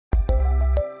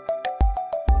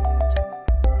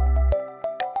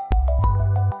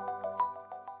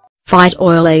Fight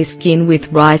oily skin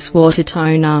with rice water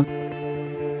toner.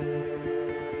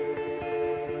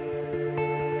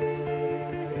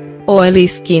 Oily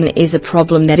skin is a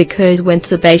problem that occurs when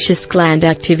sebaceous gland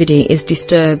activity is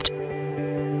disturbed.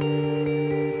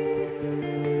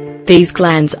 These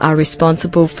glands are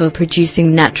responsible for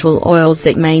producing natural oils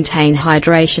that maintain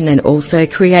hydration and also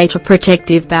create a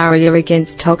protective barrier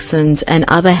against toxins and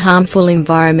other harmful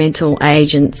environmental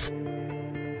agents.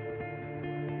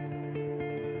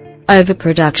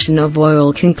 Overproduction of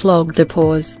oil can clog the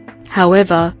pores,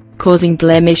 however, causing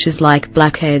blemishes like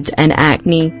blackheads and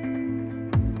acne.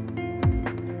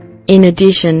 In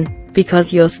addition,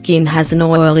 because your skin has an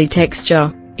oily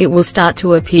texture, it will start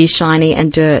to appear shiny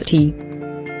and dirty.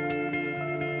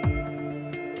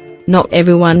 Not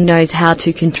everyone knows how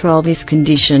to control this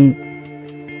condition.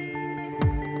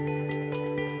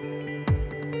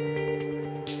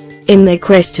 In their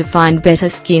quest to find better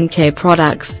skincare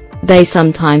products, they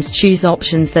sometimes choose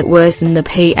options that worsen the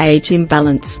pH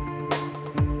imbalance.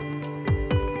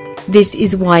 This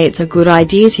is why it's a good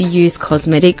idea to use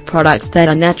cosmetic products that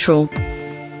are natural.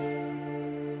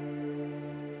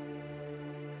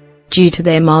 Due to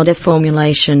their milder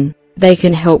formulation, they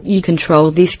can help you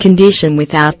control this condition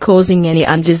without causing any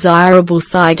undesirable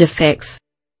side effects.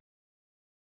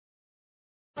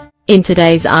 In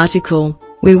today's article,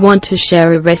 we want to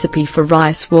share a recipe for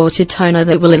rice water toner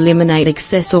that will eliminate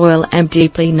excess oil and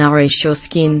deeply nourish your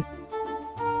skin.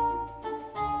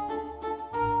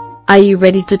 Are you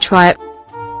ready to try it?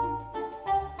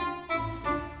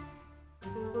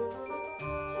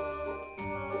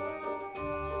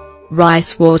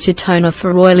 Rice water toner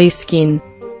for oily skin.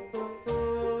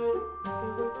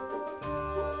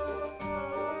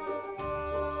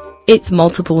 Its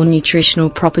multiple nutritional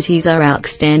properties are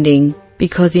outstanding,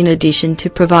 because in addition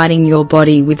to providing your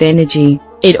body with energy,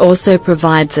 it also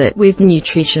provides it with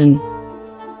nutrition.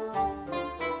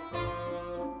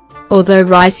 Although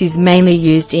rice is mainly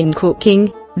used in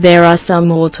cooking, there are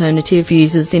some alternative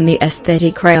uses in the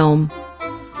aesthetic realm.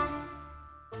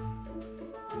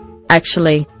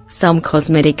 Actually, some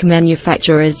cosmetic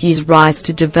manufacturers use rice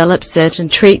to develop certain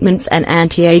treatments and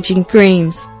anti-aging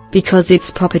creams, because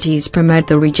its properties promote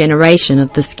the regeneration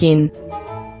of the skin.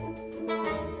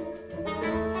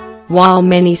 While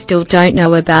many still don't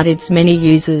know about its many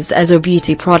uses as a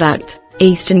beauty product,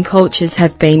 Eastern cultures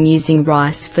have been using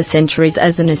rice for centuries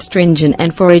as an astringent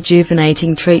and for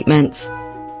rejuvenating treatments.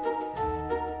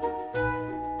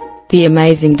 The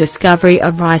amazing discovery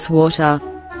of rice water.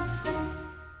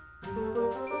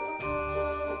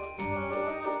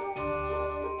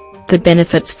 The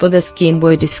benefits for the skin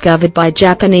were discovered by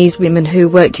Japanese women who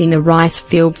worked in the rice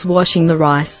fields washing the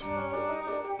rice.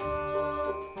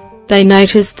 They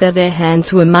noticed that their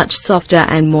hands were much softer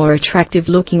and more attractive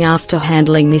looking after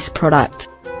handling this product.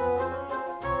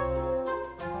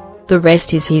 The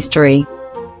rest is history.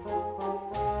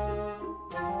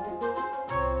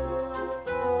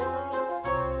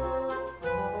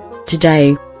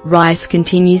 Today, rice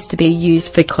continues to be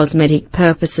used for cosmetic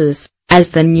purposes,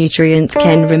 as the nutrients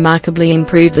can remarkably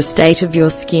improve the state of your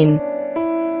skin.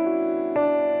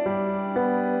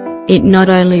 It not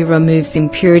only removes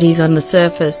impurities on the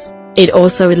surface, it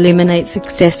also eliminates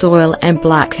excess oil and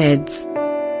blackheads.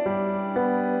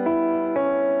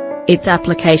 Its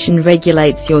application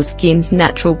regulates your skin's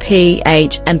natural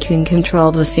pH and can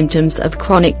control the symptoms of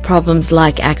chronic problems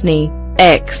like acne,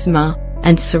 eczema,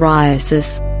 and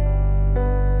psoriasis.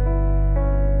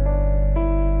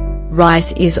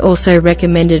 Rice is also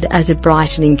recommended as a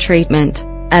brightening treatment,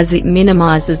 as it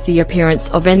minimizes the appearance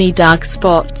of any dark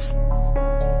spots.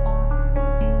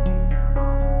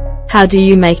 How do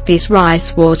you make this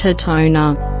rice water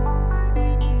toner?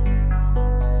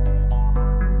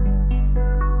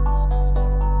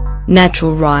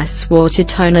 Natural rice water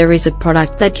toner is a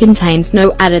product that contains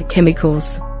no added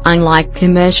chemicals, unlike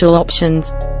commercial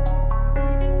options.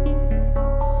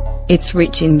 It's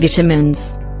rich in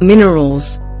vitamins,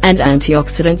 minerals, and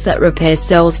antioxidants that repair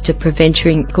cells to prevent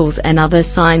wrinkles and other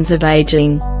signs of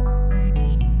aging.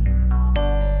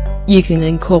 You can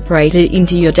incorporate it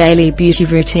into your daily beauty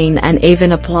routine and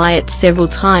even apply it several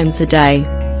times a day.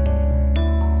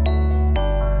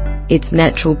 Its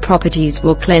natural properties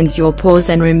will cleanse your pores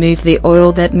and remove the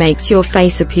oil that makes your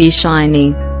face appear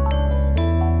shiny.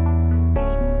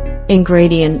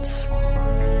 Ingredients: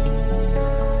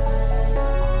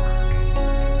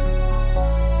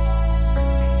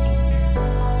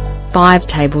 5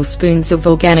 tablespoons of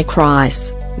organic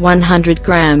rice, 100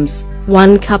 grams,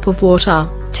 1 cup of water,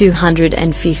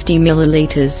 250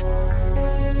 milliliters.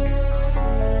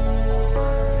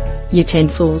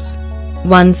 Utensils: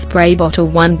 1 spray bottle,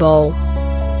 1 bowl.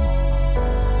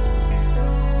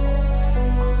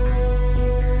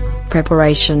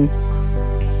 Preparation.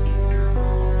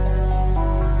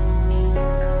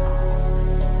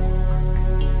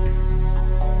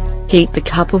 Heat the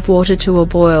cup of water to a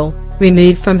boil,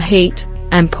 remove from heat,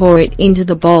 and pour it into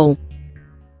the bowl.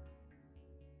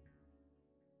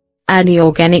 Add the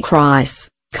organic rice,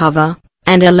 cover,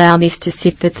 and allow this to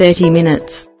sit for 30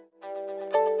 minutes.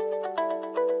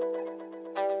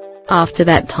 After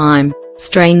that time,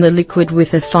 strain the liquid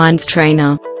with a fine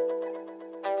strainer.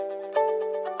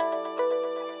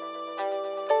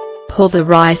 Pour the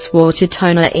rice water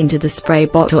toner into the spray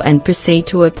bottle and proceed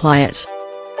to apply it.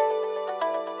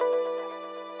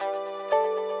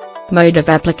 Mode of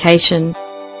application.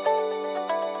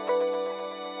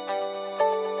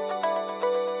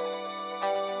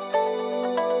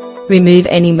 Remove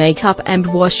any makeup and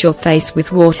wash your face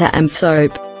with water and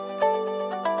soap.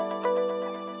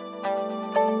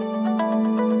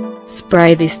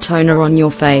 Spray this toner on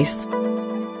your face.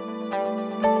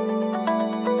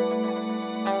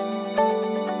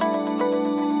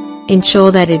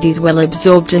 Ensure that it is well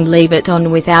absorbed and leave it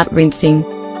on without rinsing.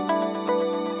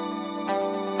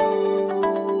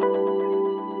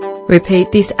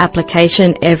 Repeat this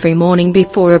application every morning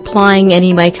before applying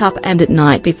any makeup and at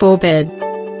night before bed.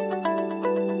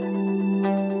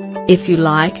 If you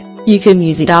like, you can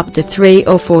use it up to 3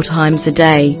 or 4 times a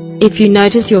day, if you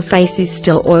notice your face is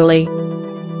still oily.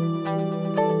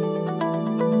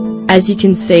 As you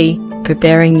can see,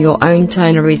 preparing your own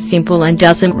toner is simple and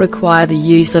doesn't require the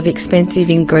use of expensive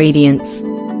ingredients.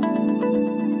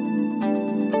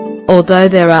 Although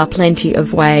there are plenty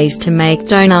of ways to make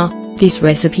toner, this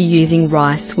recipe using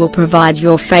rice will provide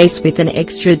your face with an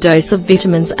extra dose of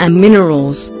vitamins and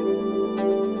minerals.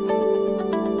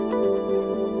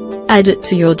 Add it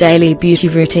to your daily beauty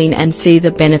routine and see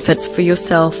the benefits for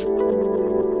yourself.